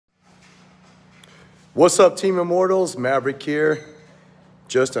What's up, Team Immortals? Maverick here.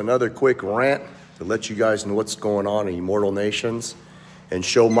 Just another quick rant to let you guys know what's going on in Immortal Nations and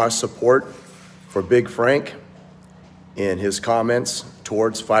show my support for Big Frank in his comments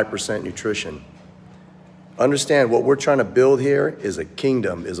towards 5% nutrition. Understand what we're trying to build here is a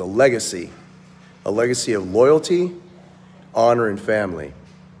kingdom, is a legacy of loyalty, honor, and family.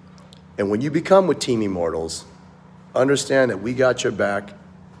 And when you become with Team Immortals, understand that we got your back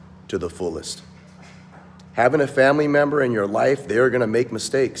to the fullest. Having a family member in your life, they're gonna make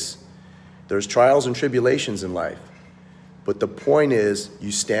mistakes. There's trials and tribulations in life. But the point is,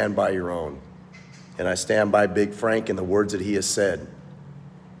 you stand by your own. And I stand by Big Frank and the words that he has said.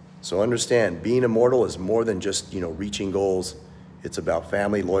 So understand, being immortal is more than just, reaching goals. It's about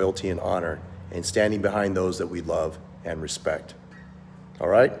family, loyalty, and honor, and standing behind those that we love and respect. All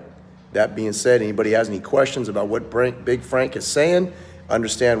right? That being said, anybody has any questions about what Big Frank is saying,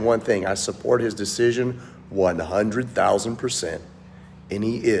 understand one thing. I support his decision 100,000%, and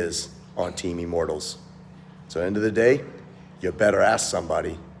he is on Team Immortals. So at the end of the day, you better ask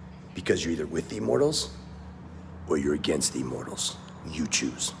somebody, because you're either with the Immortals or you're against the Immortals. You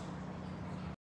choose.